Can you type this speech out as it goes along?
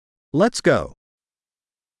Let's go.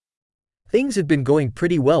 Things have been going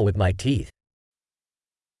pretty well with my teeth.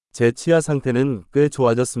 제 치아 상태는 꽤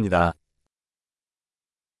좋아졌습니다.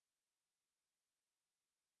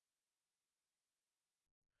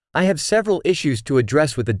 I have several issues to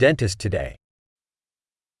address with the dentist today.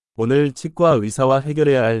 오늘 치과 의사와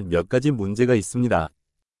해결해야 할 몇 가지 문제가 있습니다.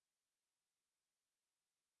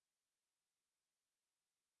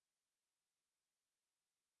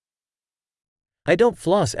 I don't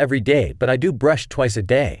floss every day, but I do brush twice a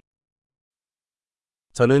day.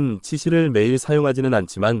 저는 치실을 매일 사용하지는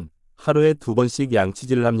않지만 하루에 2번씩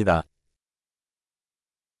양치질을 합니다.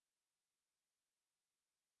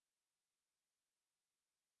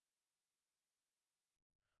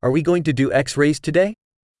 Are we going to do X-rays today?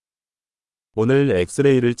 오늘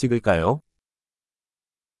엑스레이를 찍을까요?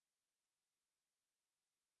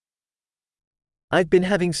 I've been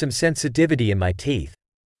having some sensitivity in my teeth.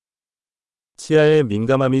 치아에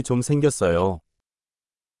민감함이 좀 생겼어요.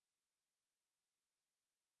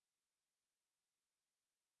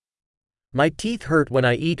 My teeth hurt when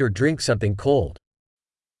I eat or drink something cold.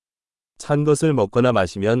 찬 것을 먹거나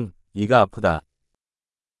마시면 이가 아프다.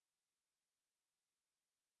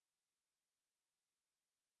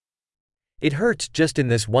 It hurts just in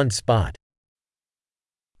this one spot.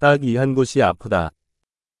 딱 이 한 곳이 아프다.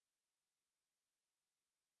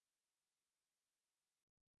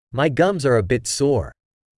 My gums are a bit sore.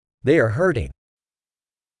 They are hurting.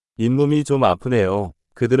 잇몸이 좀 아프네요.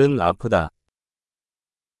 그들은 아프다.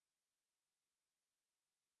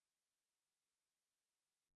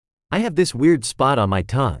 I have this weird spot on my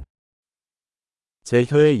tongue. 제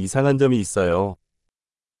혀에 이상한 점이 있어요.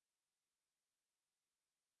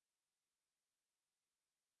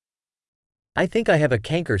 I think I have a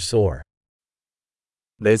canker sore.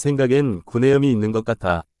 내 생각엔 구내염이 있는 것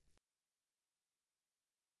같아.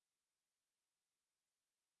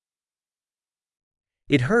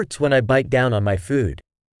 It hurts when I bite down on my food.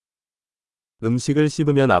 음식을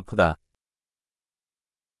씹으면 아프다.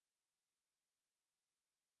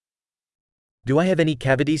 Do I have any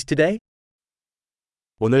cavities today?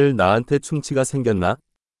 오늘 나한테 충치가 생겼나?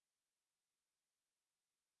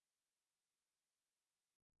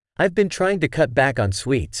 I've been trying to cut back on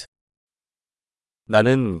sweets.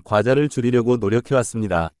 나는 과자를 줄이려고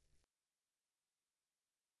노력해왔습니다.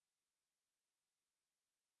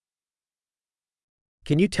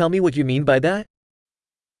 Can you tell me what you mean by that?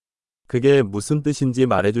 그게 무슨 뜻인지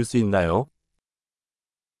말해줄 수 있나요?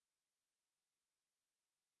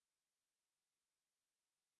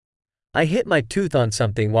 I hit my tooth on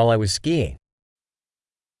something while I was skiing.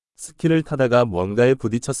 스키를 타다가 뭔가에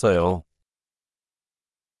부딪혔어요.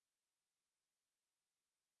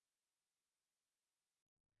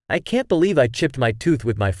 I can't believe I chipped my tooth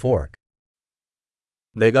with my fork.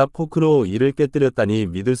 내가 포크로 이를 깨뜨렸다니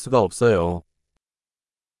믿을 수가 없어요.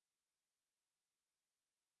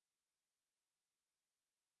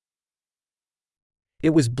 It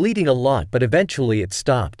was bleeding a lot, but eventually it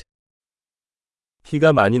stopped.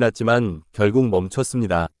 피가 많이 났지만 결국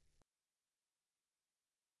멈췄습니다.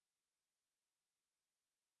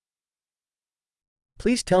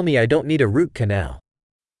 Please tell me I don't need a root canal.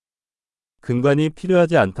 근관이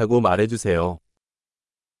필요하지 않다고 말해주세요.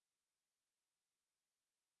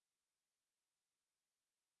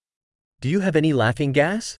 Do you have any laughing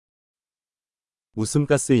gas?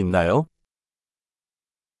 웃음가스 있나요?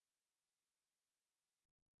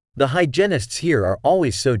 The hygienists here are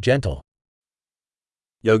always so gentle.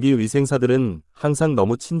 여기 위생사들은 항상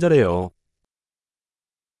너무 친절해요.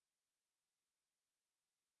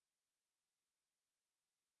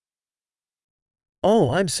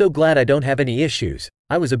 Oh, I'm so glad I don't have any issues.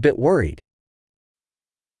 I was a bit worried.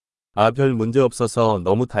 아, 별 문제 없어서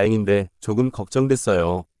너무 다행인데 조금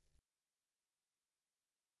걱정됐어요.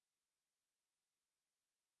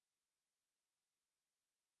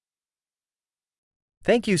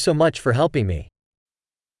 Thank you so much for helping me.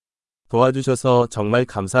 도와주셔서 정말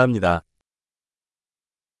감사합니다.